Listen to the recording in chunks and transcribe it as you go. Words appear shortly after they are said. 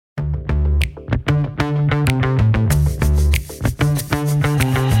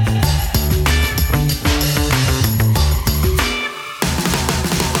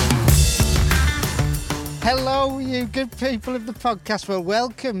people of the podcast. Well,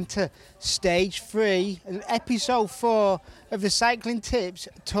 welcome to Stage 3 and Episode 4 of the Cycling Tips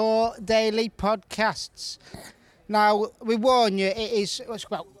Tour Daily Podcasts. Now, we warn you, it is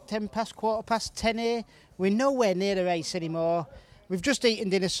about 10 past, quarter past 10 here. We're nowhere near the race anymore. We've just eaten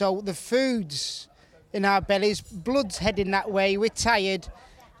dinner, so the food's in our bellies. Blood's heading that way. We're tired.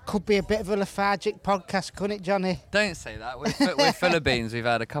 Could be a bit of a lethargic podcast, couldn't it, Johnny? Don't say that. We're full of beans. We've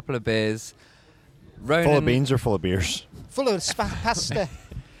had a couple of beers. Ronan, full of beans or full of beers? Full of pasta.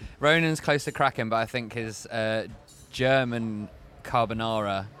 Ronan's close to cracking, but I think his German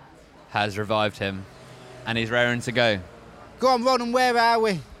carbonara has revived him, and he's raring to go. Go on, Ronan, where are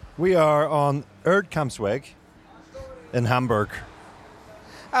we? We are on Erdkampsweg in Hamburg.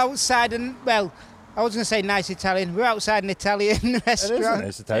 Outside, and well, I was going to say nice Italian. We're outside an Italian restaurant. It is a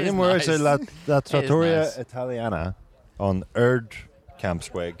nice Italian. It We're is outside nice. La Trattoria nice. Italiana on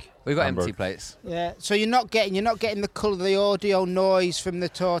Erdkampsweg. We've got Hamburg. empty plates. Yeah, so you're not getting the colour of the audio noise from the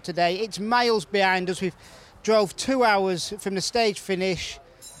tour today. It's miles behind us. We've drove 2 hours from the stage finish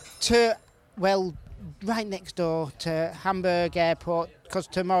to, well, right next door to Hamburg Airport, because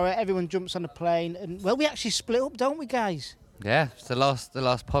tomorrow everyone jumps on a plane and, well, we actually split up, don't we, guys? Yeah, it's the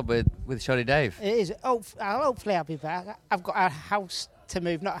last pod with Shoddy Dave. It is. Hopefully I'll be back. I've got a house to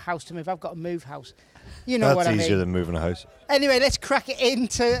move, not a house to move. I've got a move house. You know what I mean. That's easier than moving a house. Anyway, let's crack it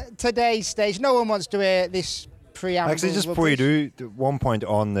into today's stage. No one wants to hear this preamble. Actually, just before you do, one point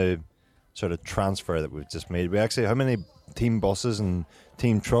on the sort of transfer that we've just made. We actually, how many team buses and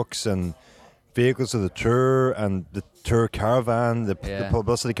team trucks and vehicles of the tour and the tour caravan, the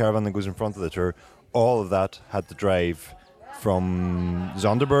publicity caravan that goes in front of the tour, all of that had to drive from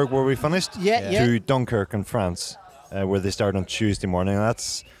Zonderberg, where we finished, to Dunkirk in France, where they start on Tuesday morning. And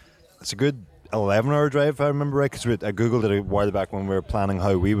it's a good 11-hour drive, if I remember right, because I googled it a while back when we were planning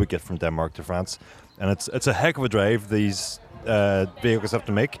how we would get from Denmark to France, and it's a heck of a drive these vehicles have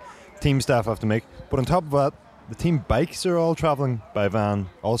to make, team staff have to make. But on top of that, the team bikes are all travelling by van.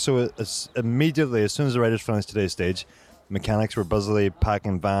 Also, immediately as soon as the riders finished today's stage, mechanics were busily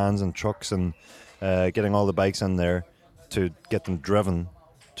packing vans and trucks and getting all the bikes in there to get them driven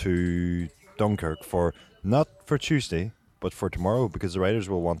to Dunkirk not for Tuesday, but for tomorrow, because the riders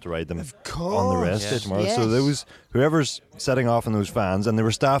will want to ride them on the rest day tomorrow. Yes. So there was whoever's setting off in those vans, and there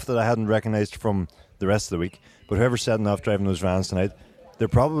were staff that I hadn't recognised from the rest of the week, but whoever's setting off driving those vans tonight, they're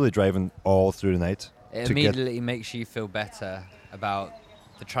probably driving all through the night. It immediately makes you feel better about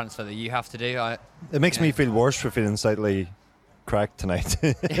the transfer that you have to do. It makes me feel worse for feeling slightly cracked tonight.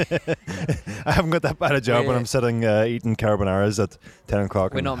 I haven't got that bad a job when I'm sitting eating carbonaras at 10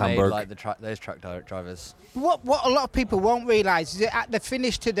 o'clock in Hamburg. We're not made like those truck drivers. What a lot of people won't realise is that at the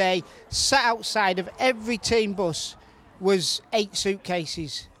finish today, sat outside of every team bus was 8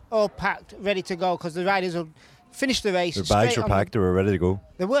 suitcases, all packed, ready to go, because the riders will finish the race. Their bags were packed, they were ready to go.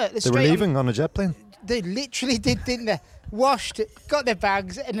 They were leaving on a jet plane. They literally didn't they? Washed, got their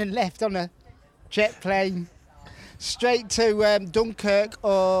bags, and then left on a jet plane straight to Dunkirk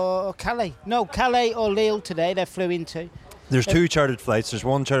or Calais. No, Calais or Lille today they flew into. There's 2 chartered flights. There's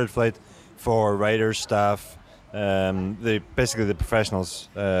one chartered flight for riders, staff, basically the professionals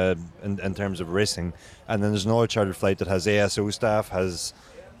in terms of racing, and then there's another chartered flight that has ASO staff, has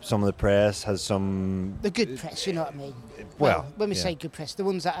some of the press, has some... The good press, you know what I mean? Well when we say good press, the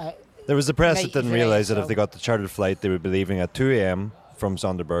ones that are... There was the press that didn't realise that if they got the chartered flight, they would be leaving at 2 a.m. from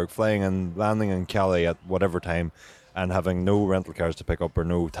Zonderberg, flying and landing in Calais at whatever time, and having no rental cars to pick up or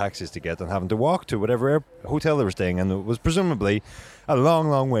no taxis to get, and having to walk to whatever hotel they were staying in. It was presumably a long,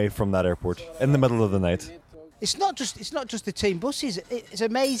 long way from that airport in the middle of the night. It's not just the team buses. It's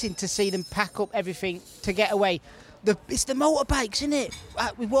amazing to see them pack up everything to get away. It's the motorbikes, isn't it?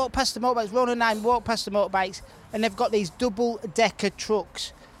 We walked past the motorbikes. Ron and I walked past the motorbikes, and they've got these double-decker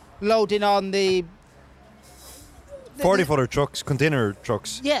trucks loading on the 40-footer trucks, container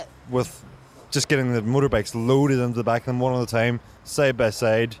trucks. Yeah. With just getting the motorbikes loaded into the back of them one at a time, side by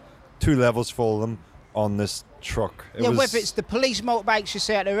side, 2 levels full of them on this truck. Whether it's the police motorbikes you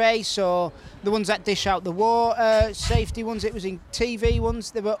see at the race or the ones that dish out the water, safety ones, it was in TV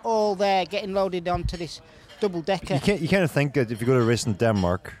ones, they were all there getting loaded onto this double-decker. You kind of think that if you go to a race in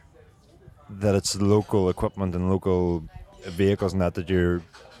Denmark, that it's local equipment and local vehicles and that you're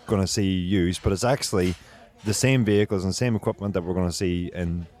going to see used, but it's actually the same vehicles and same equipment that we're going to see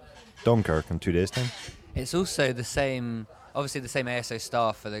in Dunkirk in 2 days' time. It's also the same, obviously the same ASO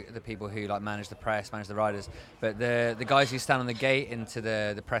staff for the people who like manage the press, manage the riders, but the guys who stand on the gate into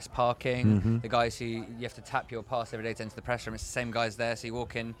the press parking, the guys who you have to tap your pass every day to enter the press room, it's the same guys there, so you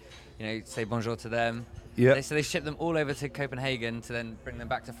walk in, say bonjour to them. Yeah. So they ship them all over to Copenhagen to then bring them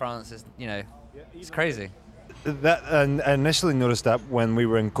back to France. It's crazy. That, and I initially noticed that when we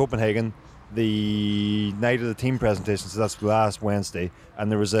were in Copenhagen, the night of the team presentation, so that's last Wednesday,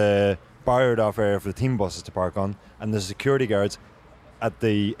 and there was a barriered off area for the team buses to park on, and the security guards at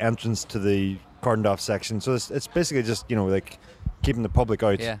the entrance to the cordoned off section. So it's basically just, like keeping the public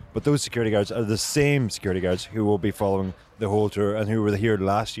out. Yeah. But those security guards are the same security guards who will be following the whole tour and who were here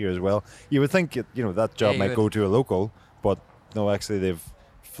last year as well. You would think, that job might go to a local, but no, actually they've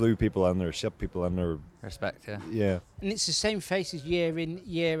flew people in or shipped people in or... Respect, yeah. Yeah. And it's the same faces year in,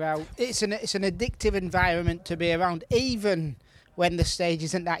 year out. It's an addictive environment to be around, even when the stage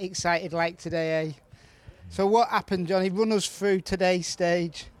isn't that excited like today, eh? So what happened, Johnny? Run us through today's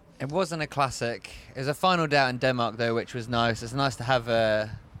stage. It wasn't a classic. It was a final day out in Denmark, though, which was nice. It's nice to have a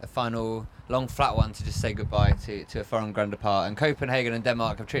final long flat one to just say goodbye to a foreign grand depart. And Copenhagen and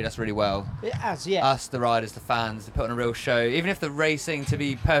Denmark have treated us really well. It has, yeah. Us, the riders, the fans, they put on a real show. Even if the racing, to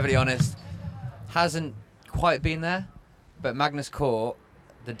be perfectly honest, hasn't quite been there. But Magnus Kort,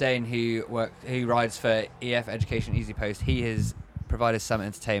 the Dane who rides for EF Education Easy Post, he has provided some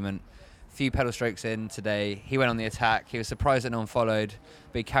entertainment. Few pedal strokes in today, he went on the attack. He was surprised that no one followed,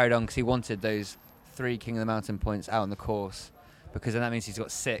 but he carried on because he wanted those 3 King of the Mountain points out on the course, because then that means he's got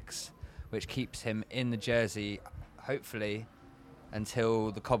 6, which keeps him in the jersey, hopefully,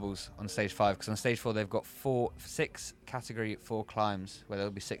 until the cobbles on stage 5. Because on stage 4 they've got 6 category 4 climbs where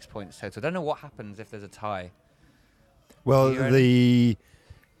there'll be 6 points total. I don't know what happens if there's a tie. Well,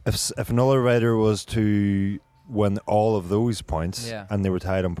 if another rider was to win all of those points and they were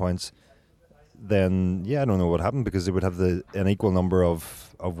tied on points, then I don't know what happened, because they would have an equal number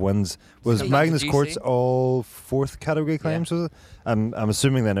of wins. Was Magnus Kort's all 4th category climbs? Was it? I'm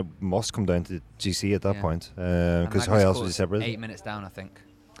assuming then it must come down to GC at that point, because how else was he separated? 8 minutes down, I think.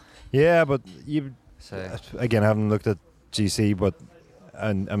 Yeah, but again, I haven't looked at GC, but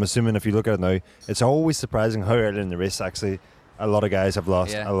I'm assuming if you look at it now, it's always surprising how early in the race actually a lot of guys have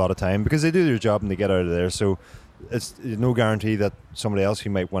lost a lot of time, because they do their job and they get out of there. So it's no guarantee that somebody else who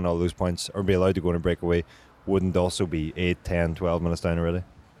might win all those points or be allowed to go on a breakaway wouldn't also be 8, 10, 12 minutes down already.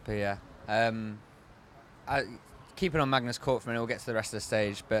 But keeping on Magnus Kort for a minute, we'll get to the rest of the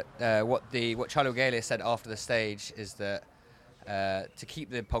stage. But what Charlie O'Galea said after the stage is that to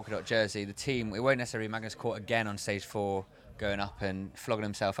keep the polka dot jersey, the team, it won't necessarily be Magnus Kort again on stage 4 going up and flogging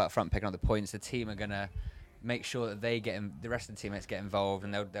himself out front, picking up the points. The team are going to make sure that the rest of the teammates get involved,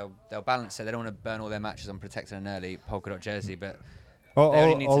 and they'll balance it. They don't want to burn all their matches on protecting an early polka dot jersey, but they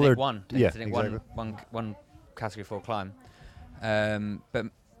only need to nick one. They need to nick one category 4 climb. But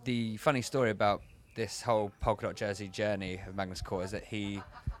the funny story about this whole polka dot jersey journey of Magnus Kort is that he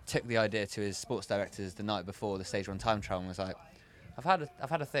took the idea to his sports directors the night before the stage 1 time trial and was like, I've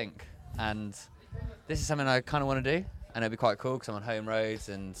had a think, and this is something I kind of want to do, and it'll be quite cool because I'm on home roads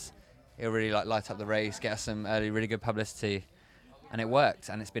and it'll really light up the race, get us some early really good publicity, and it worked,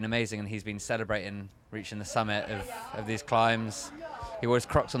 and it's been amazing. And he's been celebrating reaching the summit of these climbs. He wore his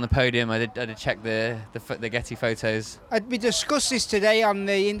Crocs on the podium. I did check the Getty photos. We discussed this today on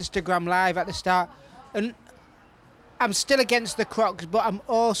the Instagram Live at the start, and I'm still against the Crocs, but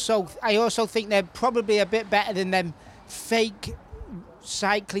I also think they're probably a bit better than them fake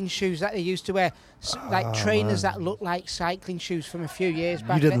cycling shoes that they used to wear, like trainers that look like cycling shoes from a few years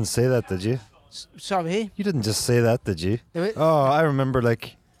back. You didn't say that, did you? Sorry? You didn't just say that, did you? I remember, I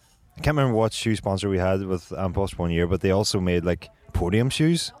can't remember what shoe sponsor we had with Ampost one year, but they also made podium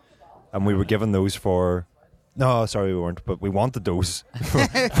shoes, and we were given those for... No, sorry, we weren't, but we wanted those for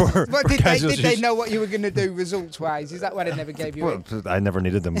did they know what you were going to do results-wise? Is that why they never gave you Well, I never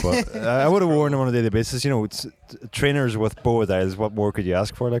needed them, but I would have worn them on a daily basis. It's trainers with bow ties. What more could you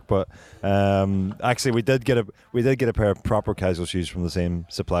ask for? But actually, we did get a pair of proper casual shoes from the same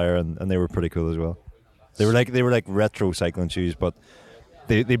supplier, and they were pretty cool as well. They were like retro cycling shoes, but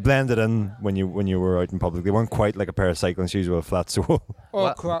they blended in when you were out in public. They weren't quite like a pair of cycling shoes with a flat sole.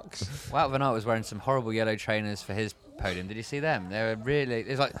 Or Crocs. Wout van Aert was wearing some horrible yellow trainers for his podium. Did you see them? They were really...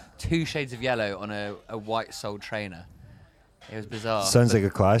 There's 2 shades of yellow on a white-soled trainer. It was bizarre. Sounds like a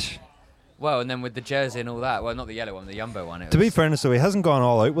clash. Well, and then with the jersey and all that. Well, not the yellow one, the Jumbo one. To be fair, so he hasn't gone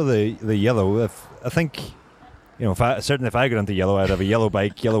all out with the yellow. I think... if I got into yellow, I'd have a yellow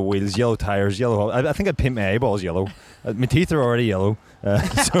bike, yellow wheels, yellow tires, yellow... I think I'd paint my eyeballs yellow. My teeth are already yellow.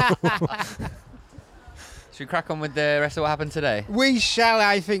 Should we crack on with the rest of what happened today? We shall,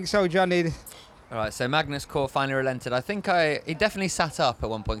 I think so, Johnny. All right, so Magnus Kort finally relented. I think he definitely sat up at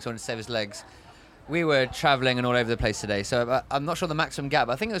one point because he wanted to save his legs. We were travelling and all over the place today, so I'm not sure the maximum gap,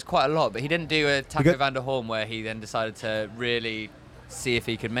 but I think it was quite a lot. But he didn't do a Taco van der Horn where he then decided to really see if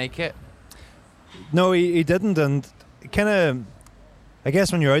he could make it. No, he didn't, and kind of... I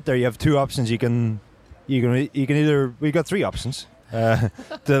guess when you're out there, you have 2 options. You can you can either, we got three options.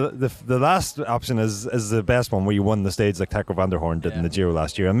 The last option is the best one, where you won the stage like Taco van der Hoorn did in the Giro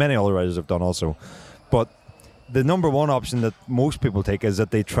last year, and many other riders have done also. But the number one option that most people take is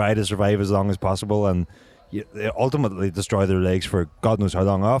that they try to survive as long as possible, and they ultimately destroy their legs for God knows how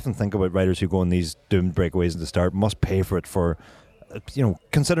long. I often think about riders who go on these doomed breakaways at the start, must pay for it for,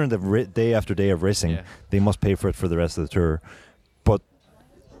 considering the day after day of racing, they must pay for it for the rest of the tour. But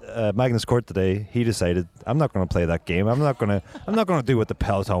Magnus Cort today, he decided, I'm not going to play that game. I'm not going to do what the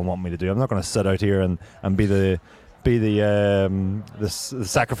peloton want me to do. I'm not going to sit out here and be the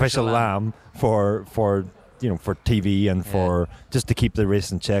sacrificial lamb for TV and for just to keep the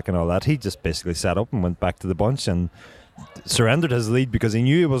race in check and all that. He just basically sat up and went back to the bunch and surrendered his lead because he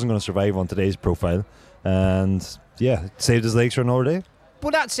knew he wasn't going to survive on today's profile, and saved his legs for another day.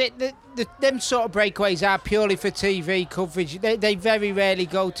 But that's it. Them sort of breakaways are purely for TV coverage. They very rarely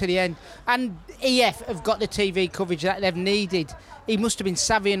go to the end. And EF have got the TV coverage that they've needed. He must have been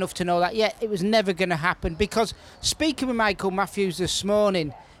savvy enough to know that, it was never going to happen. Because speaking with Michael Matthews this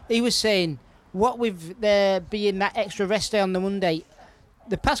morning, he was saying, what with there being that extra rest day on the Monday,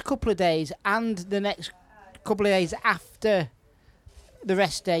 the past couple of days and the next couple of days after the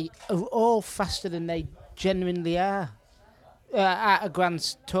rest day are all faster than they genuinely are. At a Grand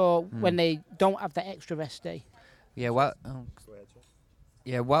Tour when they don't have that extra rest day. Wout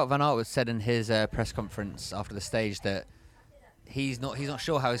van Aert was said in his press conference after the stage that he's not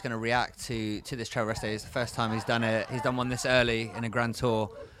sure how he's going to react to this trail rest day. It's the first time he's done it. He's done one this early in a Grand Tour,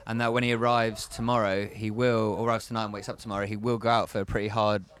 and that when he arrives tomorrow, arrives tonight and wakes up tomorrow, he will go out for a pretty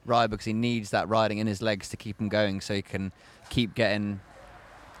hard ride because he needs that riding in his legs to keep him going, so he can keep getting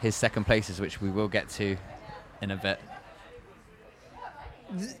his second places, which we will get to in a bit.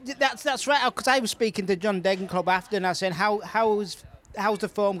 That's right, because I was speaking to John Degenkolb after, and I was saying, how's the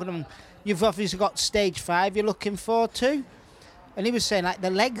form going? You've obviously got stage 5 you're looking forward to, and he was saying the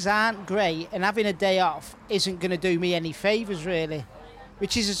legs aren't great, and having a day off isn't going to do me any favours really,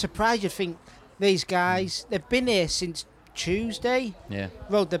 which is a surprise. You think these guys, they've been here since Tuesday,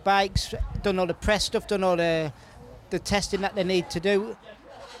 rode the bikes, done all the press stuff, done all the testing that they need to do,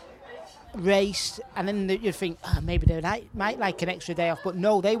 raced, and then you think maybe they might like an extra day off, but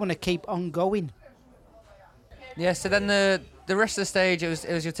no, they want to keep on going. So then the rest of the stage, it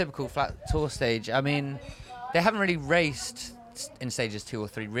was your typical flat tour stage. I mean, they haven't really raced in stages 2 or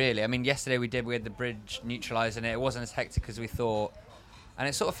 3 really. I mean, yesterday we had the bridge neutralising it. It wasn't as hectic as we thought, and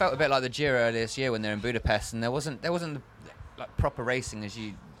it sort of felt a bit like the Giro earlier this year when they were in Budapest, and there wasn't like proper racing as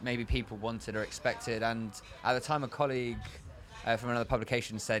maybe people wanted or expected. And at the time, a colleague from another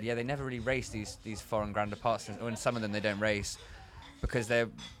publication said, they never really race these foreign Grand Departs, and some of them they don't race because they're,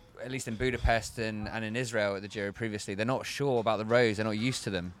 at least in Budapest and in Israel at the Giro previously, they're not sure about the roads, they're not used to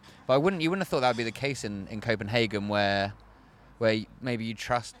them. But you wouldn't have thought that would be the case in Copenhagen, where maybe you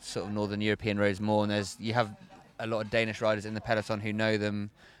trust sort of Northern European roads more, and you have a lot of Danish riders in the peloton who know them.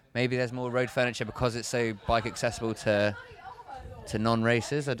 Maybe there's more road furniture because it's so bike accessible to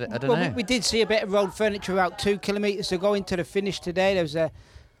non-racers. I don't know. We did see a bit of road furniture about 2 kilometres to go into the finish today. There was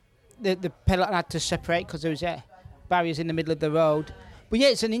the peloton had to separate because there was barriers in the middle of the road. But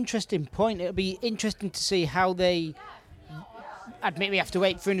it's an interesting point. It'll be interesting to see how they admit we have to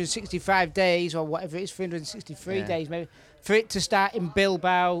wait 365 days or whatever it is, 363 days maybe, for it to start in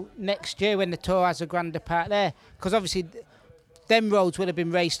Bilbao next year when the Tour has a Grand Depart there. Because obviously them roads would have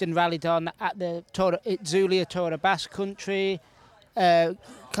been raced and rallied on at the Tour at Zulia, Tour of Basque Country,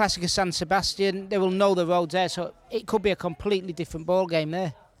 Classic of San Sebastian. They will know the roads there, so it could be a completely different ball game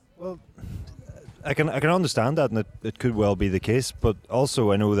there. Well, I can understand that, and it could well be the case. But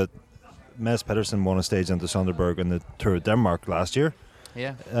also, I know that Mads Pedersen won a stage into Sonderburg in the Tour of Denmark last year.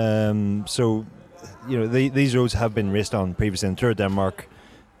 So these roads have been raced on previously in the Tour of Denmark.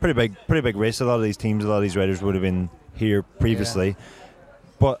 Pretty big race. A lot of these teams, a lot of these riders would have been here previously.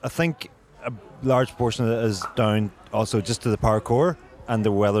 But I think a large portion of it is down also just to the parkour and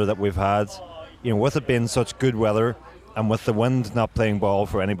the weather that we've had. With it being such good weather and with the wind not playing ball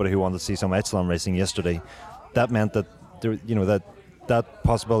for anybody who wanted to see some Echelon racing yesterday, that meant that that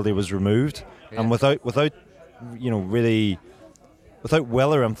possibility was removed. And without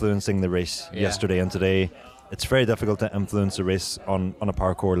weather influencing the race yesterday and today, it's very difficult to influence a race on a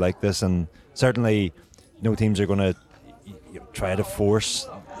parkour like this. And certainly no teams are going to try to force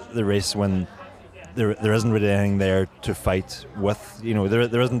the race when there isn't really anything there to fight with.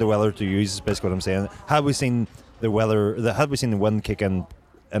 There isn't the weather to use, is basically what I'm saying. Had we seen the wind kick in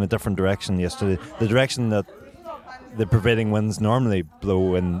a different direction yesterday, the direction that the prevailing winds normally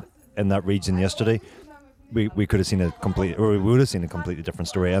blow in that region yesterday, we could have seen we would have seen a completely different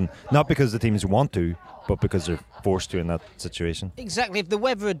story, and not because the teams want to, but because they're forced to in that situation. Exactly. If the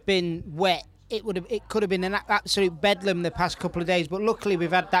weather had been wet, it could have been an absolute bedlam the past couple of days. But luckily,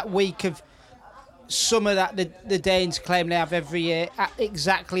 we've had that week of summer that the Danes claim they have every year at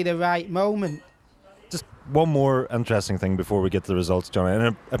exactly the right moment. Just one more interesting thing before we get to the results, John,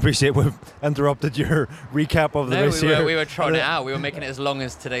 and I appreciate we've interrupted your recap of the race here. We were trying it out. We were making it as long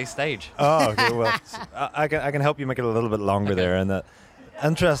as today's stage. Oh, okay. Well, I can help you make it a little bit longer there. And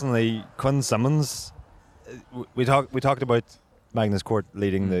interestingly, Quinn Simmons, we talked about Magnus Cort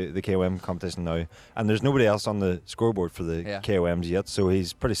leading the KOM competition now, and there's nobody else on the scoreboard for the KOMs yet, so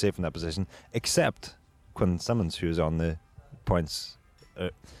he's pretty safe in that position, except Quinn Simmons, who is on the points.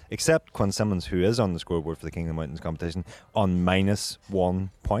 Except Quinn Simmons, who is on the scoreboard for the King of the Mountains competition, on -1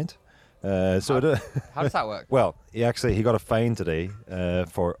 point. How does that work? Well, he got a fine today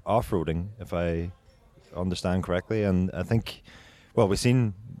for off-roading, if I understand correctly, and I think, well, we've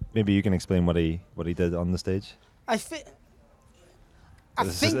seen. Maybe you can explain what he did on the stage. I think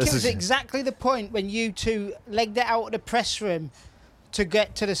it was exactly the point when you two legged it out of the press room to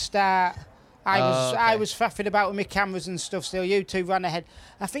get to the start. I was faffing about with my cameras and stuff still. You two ran ahead.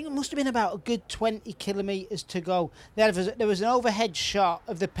 I think it must have been about a good 20 kilometres to go. There was an overhead shot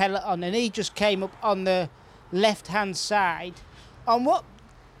of the peloton, and he just came up on the left-hand side on what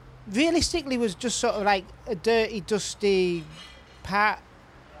realistically was just sort of like a dirty, dusty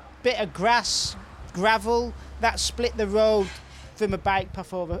bit of grass, gravel that split the road from a bike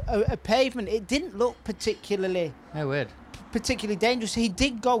path over a pavement. It didn't look particularly dangerous. He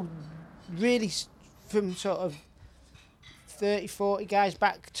did go really from sort of 30, 40 guys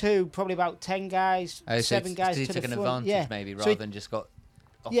back to probably about 10 guys, 7 guys to the front. He took an advantage maybe rather than just got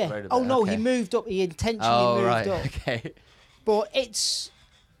off the road a bit. Oh no, he moved up. He intentionally moved up. Okay. But it's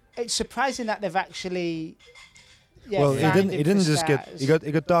surprising that they've actually. Well, he didn't just he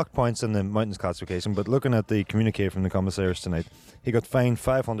got docked points in the mountains classification, but looking at the communique from the commissaires tonight, he got fined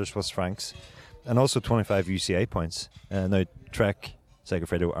 500 Swiss francs and also 25 UCI points. Now Trek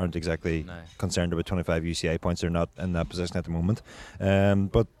Segafredo aren't exactly concerned about 25 UCI points. They're not in that position at the moment.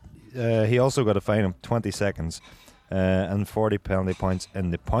 But he also got a fine of 20 seconds and 40 penalty points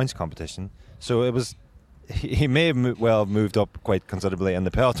in the points competition. So it was. He may have moved up quite considerably in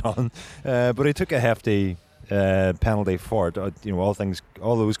the peloton, but he took a hefty penalty for it.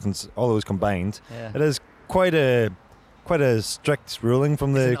 All those combined, it is quite a strict ruling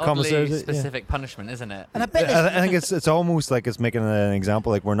from the commissaires. Specific punishment, isn't it? And I think it's almost like it's making an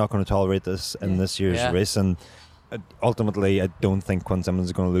example. Like, we're not going to tolerate this in this year's race, and ultimately, I don't think Quinn Simmons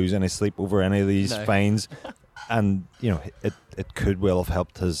is going to lose any sleep over any of these fines. And it could well have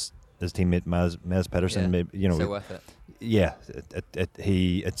helped his teammate Mez Pedersen. So worth it. Yeah,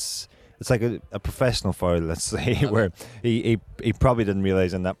 it's like a professional foul, let's say, where he probably didn't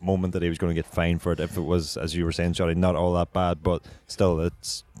realise in that moment that he was going to get fined for it. If it was, as you were saying, Johnny, not all that bad, but still,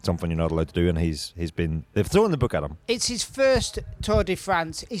 it's something you're not allowed to do, and they've thrown the book at him. It's his first Tour de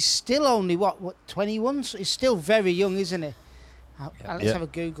France. He's still only what 21. So he's still very young, isn't he? Let's have a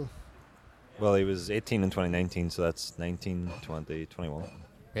Google. Well, he was 18 in 2019, so that's 19, 20, 21.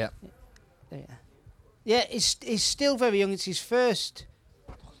 Yeah. Yeah, he's still very young. It's his first.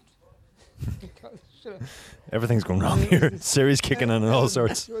 Everything's going wrong here. Siri's kicking in and all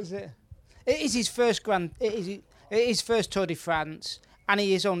sorts. It is his first his first Tour de France, and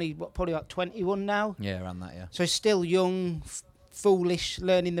he is only probably about 21 now. Yeah, around that. Yeah. So he's still young, foolish,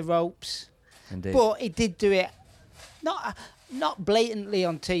 learning the ropes. Indeed. But he did do it not blatantly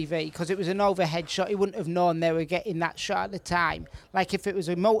on TV, because it was an overhead shot. He wouldn't have known they were getting that shot at the time. Like if it was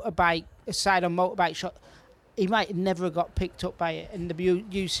a side-on motorbike shot, he might have never got picked up by it, and the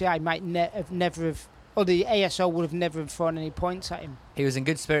UCI might or the ASO would have never thrown any points at him. He was in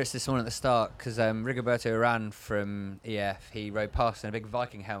good spirits this morning at the start, because Rigoberto Urán from EF, he rode past in a big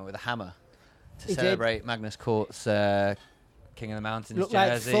Viking helmet with a hammer to celebrate Magnus Cort's King of the Mountains Looked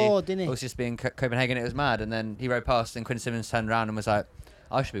jersey. Like Ford, didn't he? It was just being Copenhagen. It was mad, and then he rode past, and Quinn Simmons turned around and was like,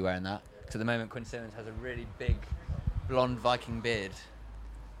 "I should be wearing that." Because at the moment, Quinn Simmons has a really big blonde Viking beard.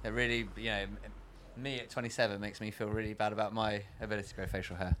 That really, me at 27 makes me feel really bad about my ability to grow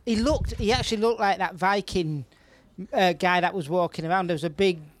facial hair. He actually looked like that Viking guy that was walking around. There was a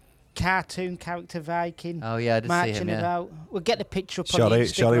big cartoon character Viking. Oh yeah, I did marching see him. Yeah. About. We'll get the picture up on the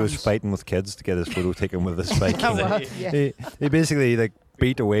Instagrams. Shotty was fighting with kids to get his photo taken with this Viking. Yeah. He basically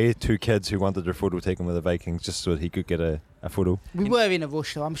beat away 2 kids who wanted their photo taken with the Vikings just so that he could get a photo. We were in a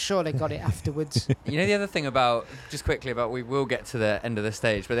rush, though. I'm sure they got it afterwards. The other thing we will get to the end of the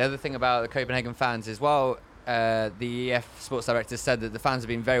stage, but the other thing about the Copenhagen fans is, while the EF Sports Director said that the fans have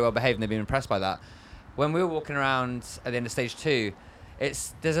been very well behaved and they've been impressed by that, when we were walking around at the end of stage 2,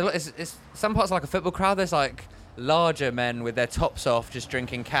 it's some parts are like a football crowd. There's like larger men with their tops off, just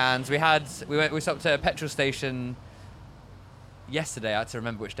drinking cans. We stopped at a petrol station yesterday. I had to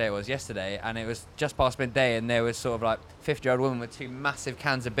remember which day it was yesterday, and it was just past midday, and there was sort of like 50-year-old woman with 2 massive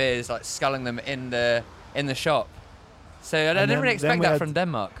cans of beers, like sculling them in the shop. So I didn't really expect that from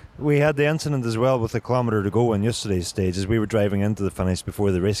Denmark. We had the incident as well with a kilometre to go in yesterday's stage as we were driving into the finish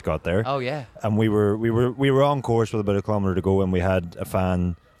before the race got there. Oh yeah. And we were on course with about a kilometre to go, and we had a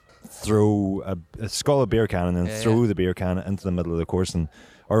fan throw a skull of beer can and then throw the beer can into the middle of the course, and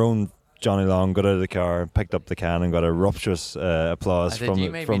our own Johnny Long got out of the car, picked up the can, and got a rapturous applause from. You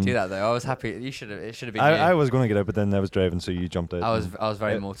made me do that though. I was happy. It should have been. I was going to get out, but then I was driving, so you jumped out. I was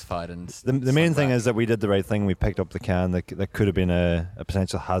very mortified. And the main thing is that we did the right thing. We picked up the can. That could have been a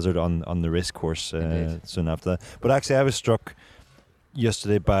potential hazard on the race course soon after that. But actually, I was struck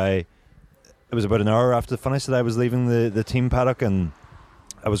yesterday by. It was about an hour after the finish that I was leaving the team paddock, and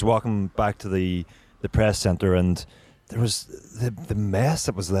I was walking back to the press centre, and there was the mess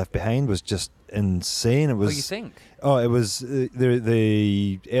that was left behind was just insane. It was. What do you think? Oh, it was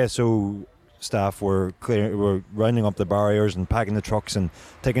the ASO staff were rounding up the barriers and packing the trucks and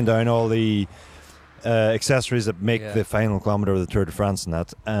taking down all the accessories that make the final kilometre of the Tour de France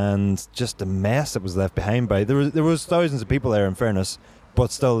and just the mess that was left behind by there was thousands of people there, in fairness,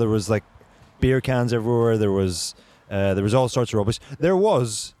 but still there was like beer cans everywhere. There was all sorts of rubbish. There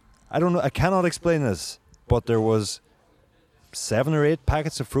was, I don't know, I cannot explain this, but there was 7 or 8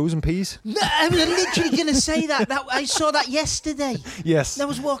 packets of frozen peas. No, I was literally going to say that. I saw that yesterday. Yes. I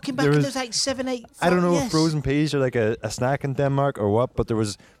was walking back and there was like 7, 8. I don't know if frozen peas are like a snack in Denmark or what, but there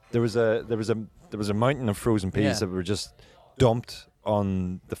was a mountain of frozen peas that were just dumped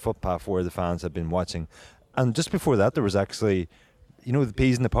on the footpath where the fans had been watching. And just before that, there was actually, the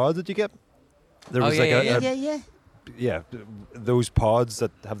peas in the pod that you get. There was yeah, those pods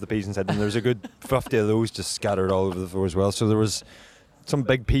that have the peas inside, and there's a good 50 of those just scattered all over the floor as well. So there was some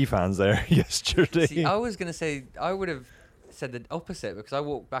big pea fans there yesterday. See, I was going to say, I would have said the opposite, because I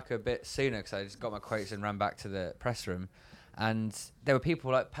walked back a bit sooner because I just got my quotes and ran back to the press room, and there were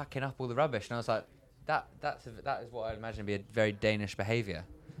people like packing up all the rubbish, and I was like, that is what I'd imagine to be a very Danish behaviour.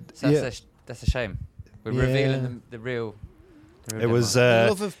 So that's a shame. We're revealing the real. It was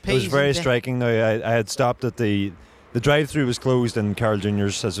very striking. Now I had stopped at the drive-through was closed in Carl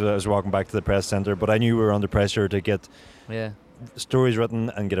Junior's as I was walking back to the press centre, but I knew we were under pressure to get stories written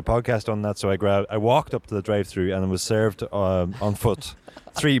and get a podcast on that. So I walked up to the drive-through and it was served on foot,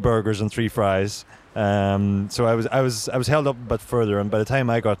 3 burgers and 3 fries. So I was held up a bit further, and by the time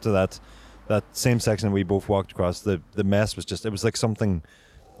I got to that same section we both walked across, the mess was just, it was like something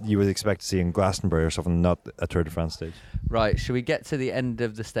you would expect to see in Glastonbury or something, not a Tour de France stage. Right, should we get to the end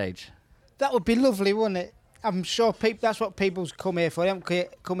of the stage? That would be lovely, wouldn't it? I'm sure that's what people's come here for. They don't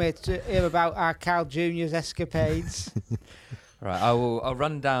come here to hear about our Carl Junior's escapades. Right, I'll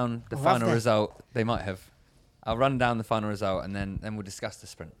run down the final result. They might have. I'll run down the final result, and then we'll discuss the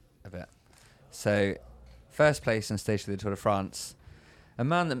sprint a bit. So, first place on stage for the Tour de France, a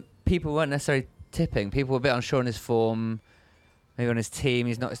man that people weren't necessarily tipping. People were a bit unsure on his form, maybe on his team.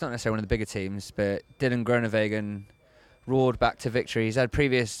 It's not necessarily one of the bigger teams, but Dylan Groenewegen roared back to victory. He's had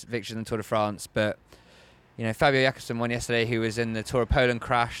previous victories in the Tour de France, but Fabio Jakobsen won yesterday, who was in the Tour of Poland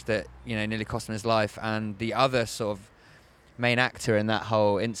crash that nearly cost him his life, and the other sort of main actor in that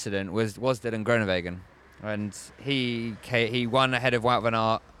whole incident was Dylan Groenewegen, and he won ahead of Wout van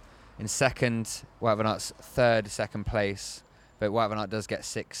Aert in second. Wout van Aert's second place, but Wout van Aert does get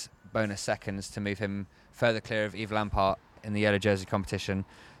 6 bonus seconds to move him further clear of Yves Lampaert in the yellow jersey competition.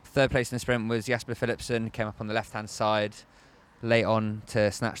 Third place in the sprint was Jasper Philipsen, came up on the left-hand side late on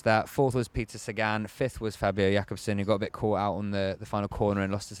to snatch that. Fourth was Peter Sagan. Fifth was Fabio Jakobsen, who got a bit caught out on the final corner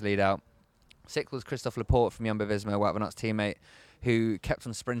and lost his lead out. Sixth was Christophe Laporte from Jumbo-Visma, Wout van Aert's teammate, who kept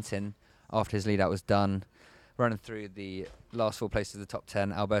on sprinting after his lead out was done. Running through the last 4 places of the top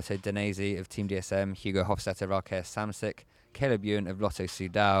 10, Alberto Danesi of Team DSM, Hugo Hofstetter of Arkea Samsic, Caleb Ewan of Lotto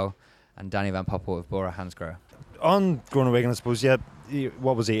Soudal, and Danny Van Poppel of Bora Hansgrohe. On Groenewegen, I suppose,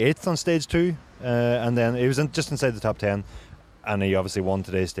 what was he, 8th on stage 2? And then he was just inside the top 10. And he obviously won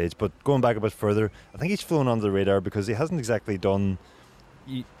today's stage. But going back a bit further, I think he's flown under the radar because he hasn't exactly done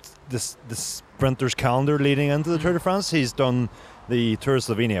the sprinter's calendar leading into the Tour de France. He's done the Tour of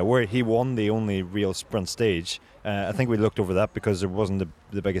Slovenia, where he won the only real sprint stage. I think we looked over that because there wasn't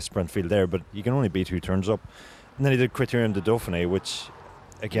the biggest sprint field there, but you can only be 2 turns up. And then he did Criterium de Dauphiné, which,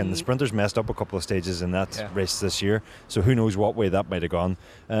 again, the sprinters messed up a couple of stages in that race this year. So who knows what way that might have gone.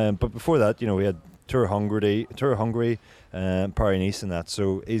 But before that, we had Tour of Hungary, Paris-Nice and that.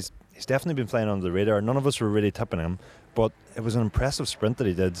 So he's he's definitely been flying under the radar. None of us were really tipping him, but it was an impressive sprint that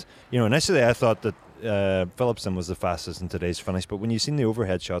he did. You know, initially I thought that Philipsen was the fastest in today's finish, but when you seen the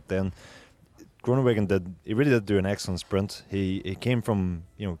overhead shot, then Groenewegen really did do an excellent sprint. He came from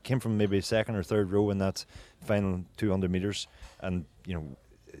maybe second or third row in that final 200 meters, and you know,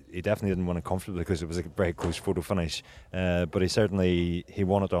 he definitely didn't win it comfortably because it was a very close photo finish. But he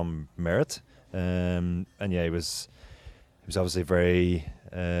won it on merit, and yeah, he was obviously very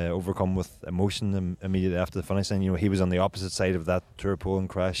overcome with emotion immediately after the finish. And you know, he was on the opposite side of that Tour Poland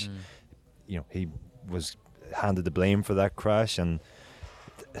crash. You know, he was handed the blame for that crash, and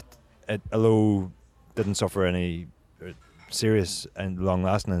although didn't suffer any serious and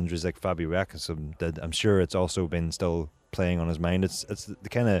long-lasting injuries like Fabio Jakobsen did, I'm sure it's also been still playing on his mind. It was the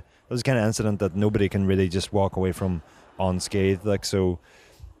kind of incident that nobody can really just walk away from unscathed. Like, so,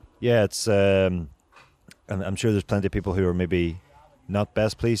 yeah, it's and I'm sure there's plenty of people who are maybe not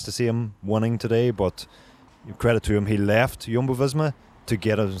best pleased to see him winning today, but credit to him, he left Jumbo-Visma to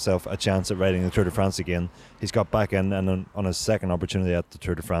get himself a chance at riding the Tour de France again. He's got back in, and on his second opportunity at the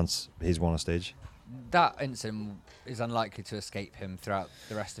Tour de France, he's won a stage. That incident is unlikely to escape him throughout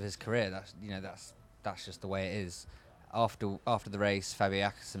the rest of his career. That's just the way it is. After the race, Fabio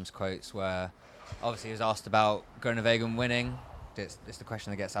Jakobsen's quotes were, obviously he was asked about Groenewegen winning. It's the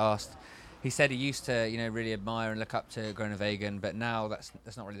question that gets asked. He said he used to, really admire and look up to Groenewegen, but now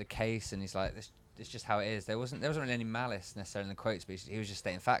that's not really the case. And he's like, it's just how it is. There wasn't really any malice necessarily in the quotes, but he was just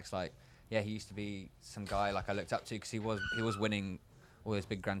stating facts. Like, yeah, he used to be some guy like I looked up to because he was winning all those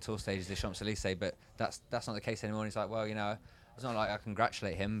big Grand Tour stages, the Champs-Élysées, but that's not the case anymore. And he's like, well, it's not like I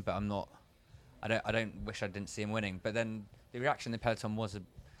congratulate him, but I don't wish I didn't see him winning. But then the reaction in the peloton it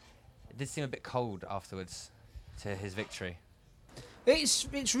did seem a bit cold afterwards to his victory. It's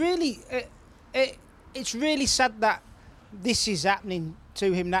really sad that this is happening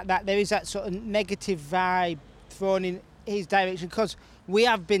to him. That there is that sort of negative vibe thrown in his direction, because we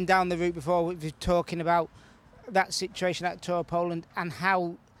have been down the route before. We've been talking about that situation at Tour of Poland and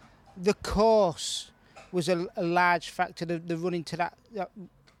how the course was a large factor. The running to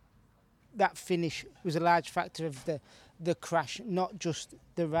that finish was a large factor of the crash, not just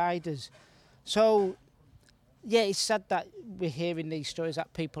the riders. So, yeah, it's sad that we're hearing these stories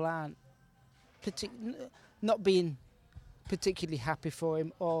that people aren't not being particularly happy for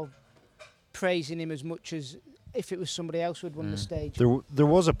him or praising him as much as if it was somebody else who had won the stage. There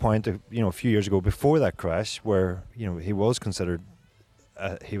was a point, a few years ago before that crash where he was considered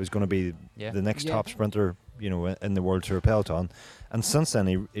he was going to be the next top sprinter, in the World Tour peloton, and since then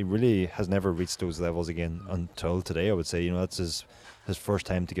he really has never reached those levels again until today. I would say that's his first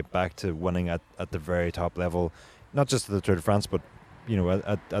time to get back to winning at the very top level, not just at the Tour de France, but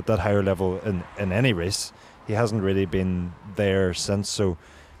at that higher level in any race. He hasn't really been there since. So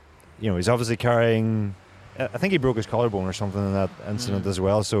he's obviously carrying, I think he broke his collarbone or something in that incident as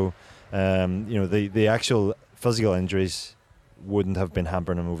well. So the actual physical injuries wouldn't have been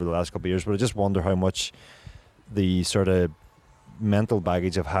hampering him over the last couple of years, but I just wonder how much the sort of mental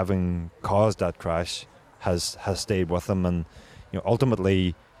baggage of having caused that crash has stayed with him. And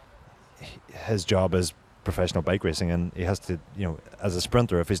ultimately his job is professional bike racing, and he has to, as a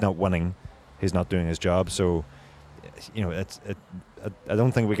sprinter, if he's not winning, he's not doing his job. So I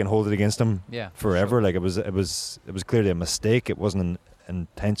don't think we can hold it against him forever. Sure. Like it was clearly a mistake. It wasn't an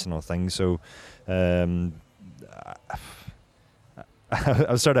intentional thing. So I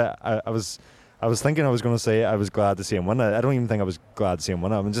was thinking I was going to say I was glad to see him win. I don't even think I was glad to see him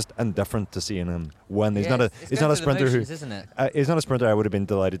win. I'm just indifferent to seeing him win. He's not a sprinter emotions, isn't it? He's not a sprinter I would have been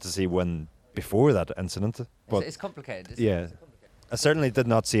delighted to see win before that incident. But it's complicated. It's complicated. I certainly did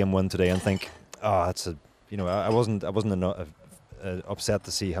not see him win today and think, I wasn't upset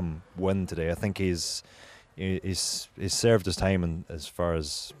to see him win today. I think he's served his time, and as far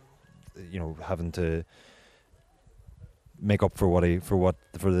as having to make up for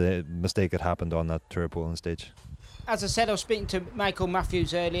the mistake that happened on that Tour of Poland stage. As I said, I was speaking to Michael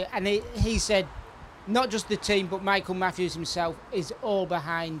Matthews earlier, and he said not just the team, but Michael Matthews himself is all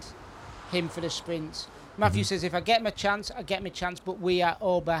behind him for the sprints. Matthews says, if I get my chance, I get my chance, but we are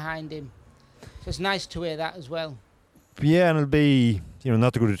all behind him. So it's nice to hear that as well. Yeah, and it'll be,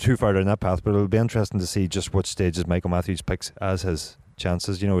 not to go too far down that path, but it'll be interesting to see just which stages Michael Matthews picks as his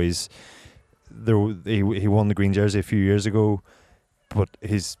chances. He won the green jersey a few years ago, but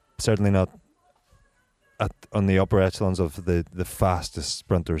he's certainly not on the upper echelons of the fastest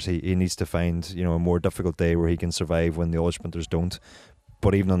sprinters. He needs to find a more difficult day where he can survive when the other sprinters don't.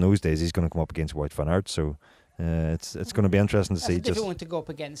 But even on those days, he's going to come up against Wout van Aert. So It's going to be interesting to That's see. a difficult one to go up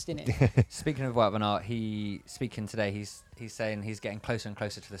against, isn't it? Speaking of Wout van Aert, speaking today, he's saying he's getting closer and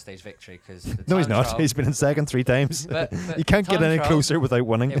closer to the stage victory because no, he's not. He's been in second 3 times. But you can't get any closer without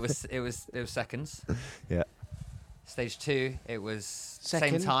winning. It was seconds. Yeah. Stage 2, it was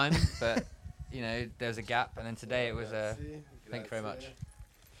Second. same time, but there was a gap, and then today it was thank you very much.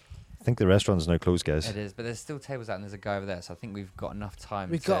 I think the restaurant's now closed, guys. It is, but there's still tables out and there's a guy over there, so I think we've got enough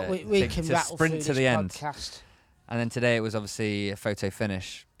time We can rattle sprint through to this the end. podcast. And then today it was obviously a photo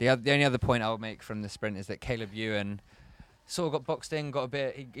finish. The only other point I'll make from the sprint is that Caleb Ewan sort of got boxed in, got a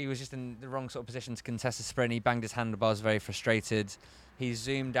bit. He was just in the wrong sort of position to contest the sprint. He banged his handlebars, very frustrated. He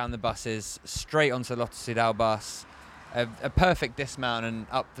zoomed down the buses straight onto the Lotto Soudal bus, a perfect dismount and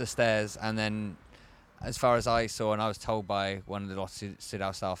up the stairs. And then, as far as I saw, and I was told by one of the Lotto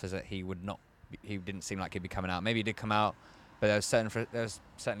Soudal staff, is that he didn't seem like he'd be coming out. Maybe he did come out. But there was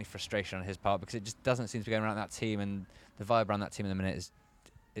certainly frustration on his part because it just doesn't seem to be going around that team, and the vibe around that team in the minute is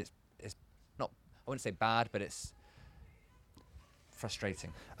not, I wouldn't say bad, but it's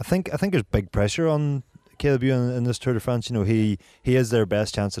frustrating. I think there's big pressure on Caleb Ewan in this Tour de France. He is their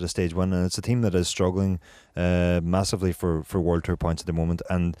best chance at a stage win, and it's a team that is struggling massively for World Tour points at the moment,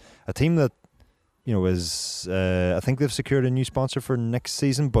 and a team that is I think they've secured a new sponsor for next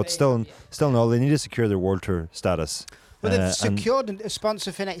season, but still no, they need to secure their World Tour status. Well, they've secured a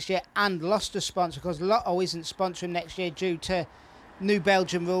sponsor for next year and lost a sponsor because Lotto isn't sponsoring next year due to new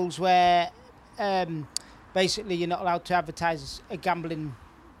Belgian rules where basically you're not allowed to advertise a gambling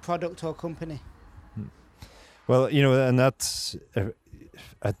product or company. Well, and that's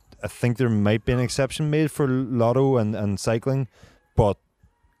I think there might be an exception made for Lotto and cycling, but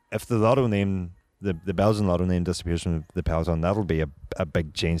if the Lotto name, the Belgian Lotto name disappears from the peloton, that'll be a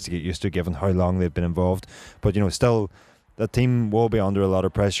big change to get used to given how long they've been involved. But still, that team will be under a lot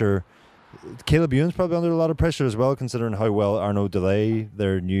of pressure. Caleb Ewan's probably under a lot of pressure as well, considering how well Arnaud Delay,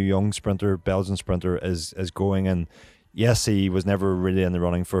 their new young sprinter, Belgian sprinter, is going. And yes, he was never really in the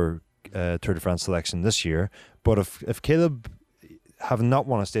running for Tour de France selection this year. But if Caleb have not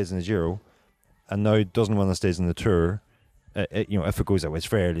won a stage in the Giro and now doesn't win a stage in the Tour, if it goes that way, it's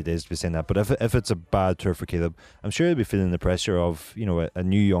very early days to be saying that. But if it's a bad tour for Caleb, I'm sure he'll be feeling the pressure of a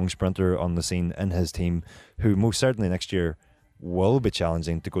new young sprinter on the scene in his team, who most certainly next year will be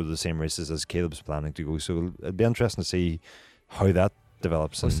challenging to go to the same races as Caleb's planning to go. So it'll be interesting to see how that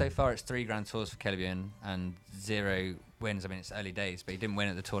develops. Well, so far it's 3 Grand Tours for Caleb Ewan and 0 wins. I mean, it's early days, but he didn't win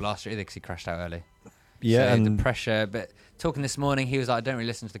at the Tour last year either because he crashed out early. Yeah, so and the pressure. But talking this morning, he was like, I don't really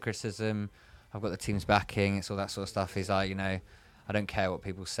listen to the criticism. I've got the team's backing. It's all that sort of stuff. He's like, I don't care what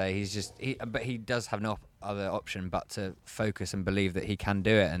people say. But he does have no other option but to focus and believe that he can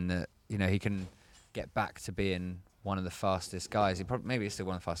do it, and that he can get back to being one of the fastest guys. Maybe he's still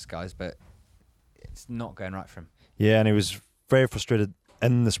one of the fastest guys, but it's not going right for him. Yeah, and he was very frustrated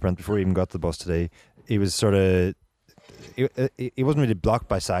in the sprint before he even got to the bus today. He was sort of. He wasn't really blocked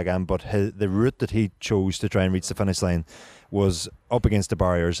by Sagan, but the route that he chose to try and reach the finish line was up against the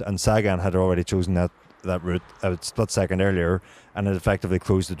barriers, and Sagan had already chosen that route a split second earlier, and it effectively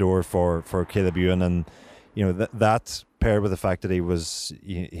closed the door for Caleb Ewan. And that paired with the fact that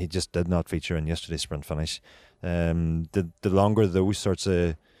he just did not feature in yesterday's sprint finish, the longer those sorts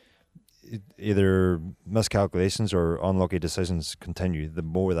of either miscalculations or unlucky decisions continue, the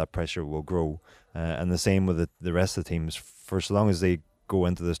more that pressure will grow. And the same with the rest of the teams. For so long as they go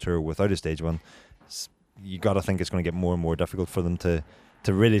into this tour without a stage one, you got to think it's going to get more and more difficult for them to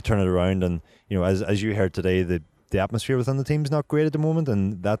really turn it around. And as you heard today, the atmosphere within the team is not great at the moment,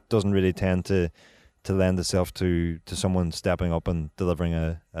 and that doesn't really tend to lend itself to someone stepping up and delivering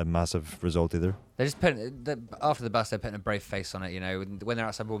a massive result either. They're just after the bus, they're putting a brave face on it. When they're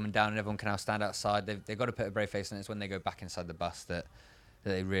outside warming down and everyone can now stand outside, they've got to put a brave face on it. It's when they go back inside the bus that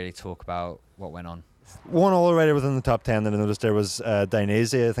they really talk about what went on. One all-rider within the top 10 that I noticed there was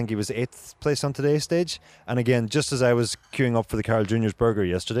Dainese. I think he was 8th place on today's stage. And again, just as I was queuing up for the Carl Juniors burger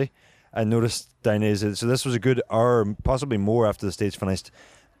yesterday, I noticed Dainese. So this was a good hour, possibly more after the stage finished.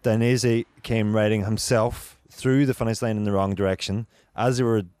 Dainese came riding himself through the finish line in the wrong direction as they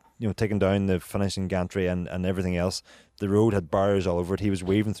were taking down the finishing gantry and everything else. The road had barriers all over it. He was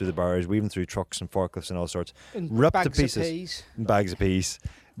weaving through the barriers, weaving through trucks and forklifts and all sorts, and ripped to bags pieces. Of peas. Bags of peas.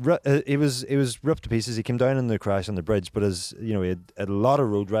 It was ripped to pieces. He came down in the crash on the bridge, but as he had a lot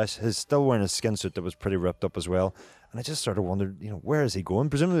of road rash. He's still wearing a skin suit that was pretty ripped up as well. And I just sort of wondered, where is he going?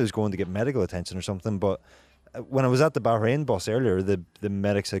 Presumably he was going to get medical attention or something. But when I was at the Bahrain bus earlier, the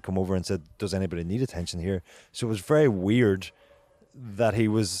medics had come over and said, "Does anybody need attention here?" So it was very weird that he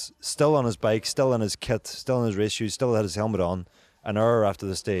was still on his bike, still in his kit, still in his race shoes, still had his helmet on, an hour after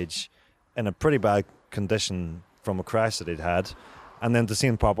the stage, in a pretty bad condition from a crash that he'd had. And then to see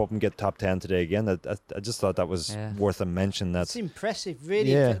him pop up and get top 10 today again, I just thought that was worth a mention. It's impressive,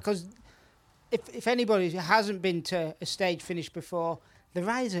 really, because if anybody hasn't been to a stage finish before, the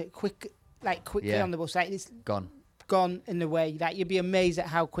rides are quickly on the bus. Like, it's gone in the way. Like, you'd be amazed at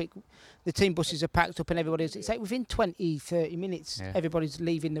how quick the team buses are packed up and everybody's. It's like within 20, 30 minutes, everybody's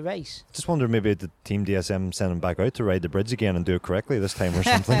leaving the race. Just wonder maybe the team DSM send them back out to ride the bridge again and do it correctly this time or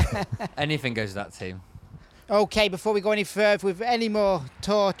something. Anything goes to that team. Okay, before we go any further with any more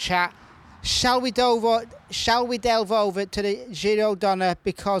tour chat, shall we delve over to the Giro Donna,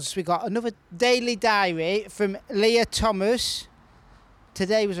 because we got another daily diary from Leah Thomas.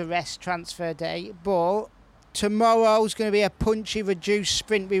 Today was a rest transfer day, but tomorrow's going to be a punchy, reduced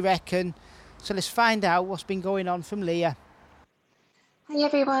sprint, we reckon. So let's find out what's been going on from Leah. Hi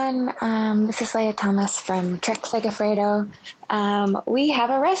everyone, this is Leah Thomas from Trek Segafredo. We have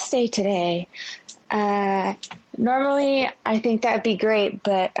a rest day today. Normally I think that'd be great,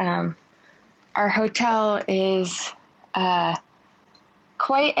 but our hotel is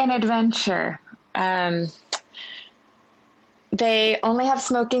quite an adventure. They only have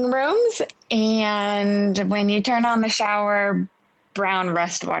smoking rooms, and when you turn on the shower, brown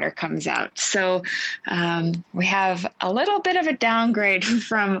rust water comes out. So we have a little bit of a downgrade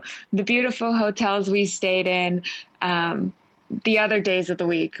from the beautiful hotels we stayed in the other days of the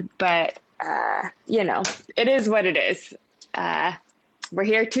week. But, it is what it is. We're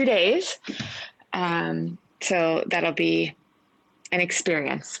here 2 days. So that'll be an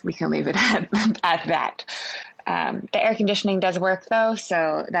experience. We can leave it at that. The air conditioning does work though,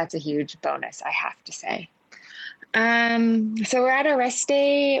 so that's a huge bonus, I have to say. So we're at a rest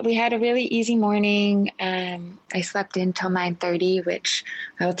day. We had a really easy morning. I slept in till 9:30, which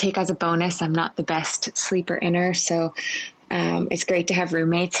I will take as a bonus. I'm not the best sleeper inner, so it's great to have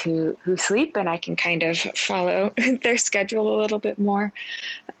roommates who sleep, and I can kind of follow their schedule a little bit more.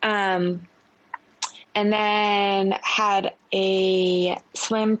 And then had a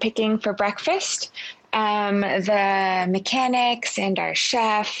swim picking for breakfast. The mechanics and our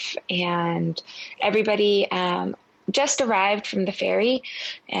chef and everybody just arrived from the ferry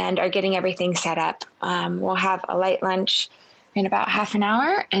and are getting everything set up. We'll have a light lunch in about half an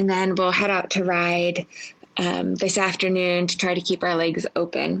hour, and then we'll head out to ride this afternoon to try to keep our legs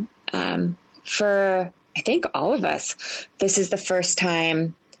open. For, I think, all of us, this is the first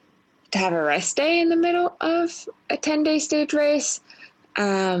time to have a rest day in the middle of a 10-day stage race.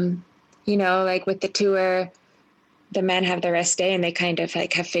 Like with the tour, the men have the rest day and they kind of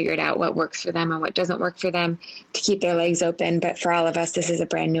have figured out what works for them and what doesn't work for them to keep their legs open. But for all of us, this is a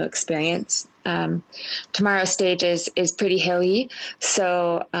brand new experience. Tomorrow's stage is pretty hilly.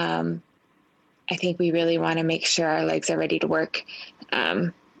 So I think we really want to make sure our legs are ready to work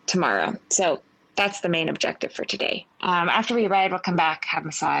tomorrow. So that's the main objective for today. After we ride, we'll come back, have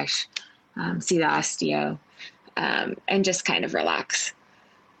massage, see the osteo, and just kind of relax.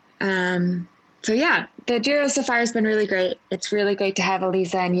 So yeah, the Giro so far has been really great. It's really great to have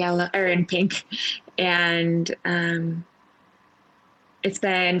Elisa in pink. And, it's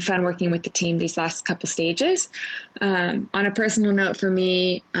been fun working with the team these last couple stages. On a personal note for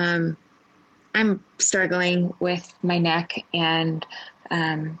me, I'm struggling with my neck and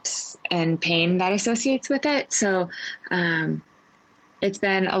pain that associates with it. So, it's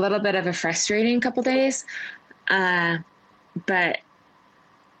been a little bit of a frustrating couple days. But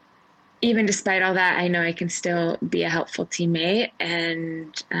even despite all that, I know I can still be a helpful teammate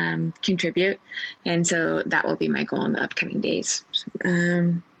and contribute. And so that will be my goal in the upcoming days.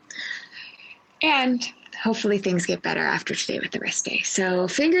 And hopefully things get better after today with the rest day. So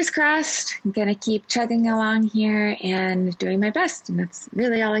fingers crossed, I'm going to keep chugging along here and doing my best. And that's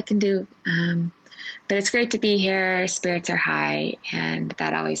really all I can do. But it's great to be here. Spirits are high, and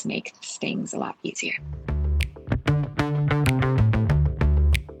that always makes things a lot easier.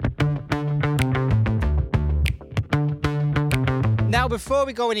 Now, before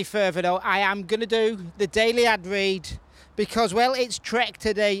we go any further, though, I am going to do the daily ad read because, well, it's Trek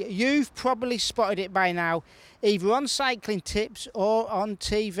today. You've probably spotted it by now, either on Cycling Tips or on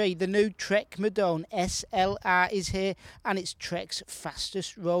TV. The new Trek Madone SLR is here, and it's Trek's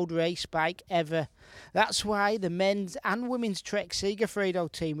fastest road race bike ever. That's why the men's and women's Trek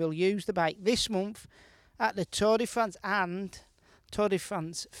Segafredo team will use the bike this month at the Tour de France and Tour de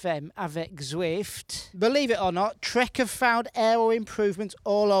France Femme avec Zwift. Believe it or not, Trek have found aero improvements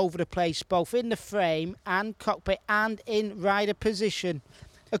all over the place, both in the frame and cockpit and in rider position.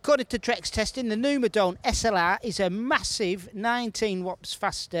 According to Trek's testing, the new Madone SLR is a massive 19 watts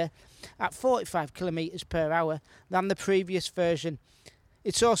faster at 45 kilometres per hour than the previous version.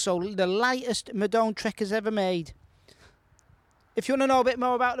 It's also the lightest Madone Trek has ever made. If you want to know a bit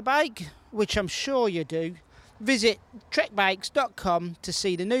more about the bike, which I'm sure you do, visit trekbikes.com to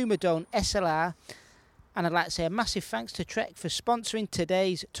see the new Madone SLR. And I'd like to say a massive thanks to Trek for sponsoring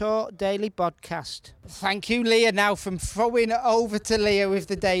today's Tour Daily podcast. Thank you, Leah. Now, from throwing it over to Leah with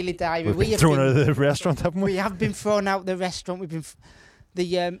the Daily Diary. We've been thrown out of the restaurant, haven't we? We have been thrown out of the restaurant. We've been...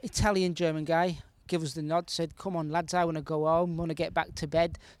 The Italian-German guy gave us the nod, said, come on, lads, I want to go home, want to get back to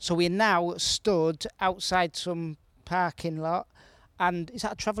bed. So we're now stood outside some parking lot. And is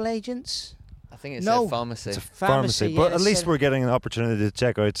that a travel agent's? I think it's a pharmacy. It's a pharmacy. But yeah, at least we're getting an opportunity to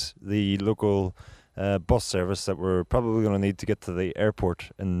check out the local bus service that we're probably going to need to get to the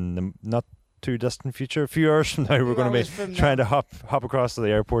airport in the not too distant future. A few hours from now, we're going to be trying to hop across to the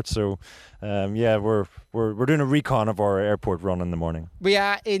airport. So, we're doing a recon of our airport run in the morning. We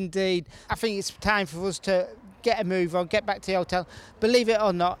are indeed. I think it's time for us to get a move on, get back to the hotel. Believe it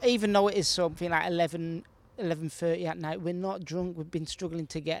or not, even though it is something like 11:30 at night, we're not drunk. We've been struggling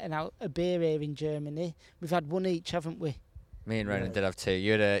to get a beer here in Germany. We've had one each, haven't we? Me and Ronan did have two.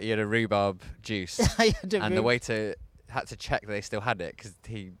 You had a rhubarb juice, and the waiter had to check that they still had it because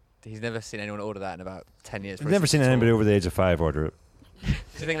he's never seen anyone order that in about 10 years. I've never seen anybody over the age of 5 order it. Do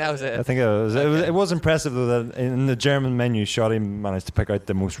you think that was it? I think it was impressive though that in the German menu, Shotty managed to pick out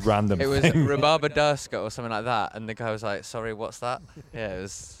the most random thing. It was rhubarber Durska or something like that, and the guy was like, "Sorry, what's that?" Yeah, it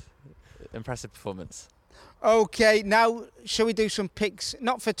was impressive performance. Okay, now shall we do some picks?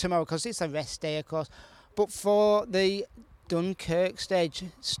 Not for tomorrow because it's a rest day, of course, but for the Dunkirk stage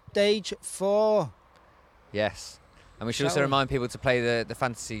 4. Yes. And we should also remind people to play the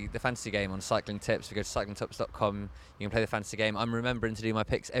fantasy game on Cycling Tips. If you go to cyclingtips.com, you can play the fantasy game. I'm remembering to do my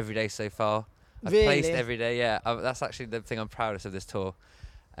picks every day so far. I've placed every day, yeah. That's actually the thing I'm proudest of this tour.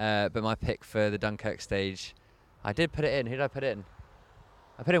 But my pick for the Dunkirk stage, I did put it in. Who did I put in?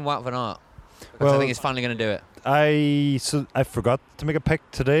 I put in Wout van Aert. Because I think he's finally going to do it. I forgot to make a pick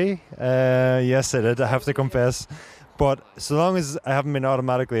today. Yes, I did. I have to confess. But so long as I haven't been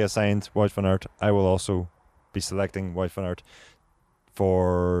automatically assigned Wout van Aert, I will also be selecting Wout van Aert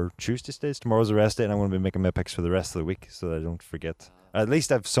for Tuesday stage. Tomorrow's a rest day, and I'm going to be making my picks for the rest of the week so that I don't forget. At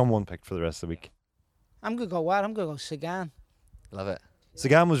least I have someone picked for the rest of the week. I'm going to go Wout. I'm going to go Sagan. Love it.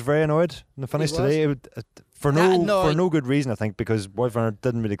 Sagan was very annoyed in the finish today. For no good reason, I think, because Wout van Aert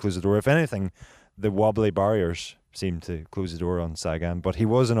didn't really close the door. If anything, the wobbly barriers seemed to close the door on Sagan. But he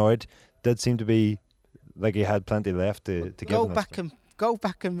was annoyed. Did seem to be like he had plenty left to give. Go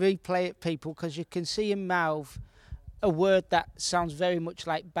back and replay it, people, because you can see him mouth a word that sounds very much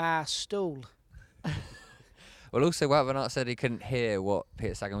like bar stool. Well, also, Wout van Aert said he couldn't hear what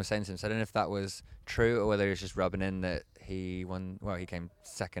Peter Sagan was saying to him, so I don't know if that was true or whether he was just rubbing in that he won. Well, he came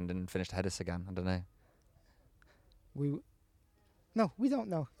second and finished ahead of Sagan. I don't know. We don't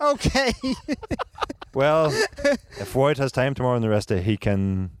know. Okay. Well, if Wout has time tomorrow on the rest day, he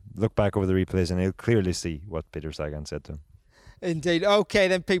can look back over the replays and he'll clearly see what Peter Sagan said to him. Indeed. Okay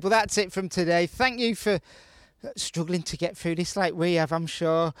then, people, that's it from today. Thank you for struggling to get through this like we have, I'm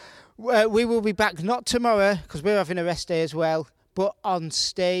sure. We will be back, not tomorrow, because we're having a rest day as well, but on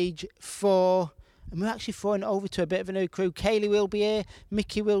stage 4. And we're actually throwing it over to a bit of a new crew. Kaylee will be here,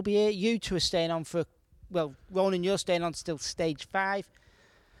 Mickey will be here. You two are staying on for, Ronan, you're staying on still stage 5.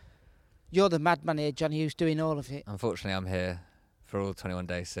 You're the madman here, Johnny, who's doing all of it. Unfortunately, I'm here for all 21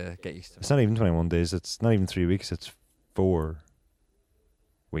 days to get used to it. It's not even 21 days. It's not even 3 weeks. It's 4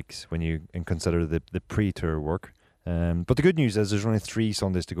 weeks when you consider the pre-tour work. But the good news is there's only 3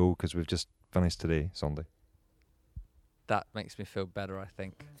 Sundays to go because we've just finished today, Sunday. That makes me feel better, I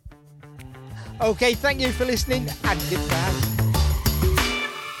think. Okay, thank you for listening and goodbye.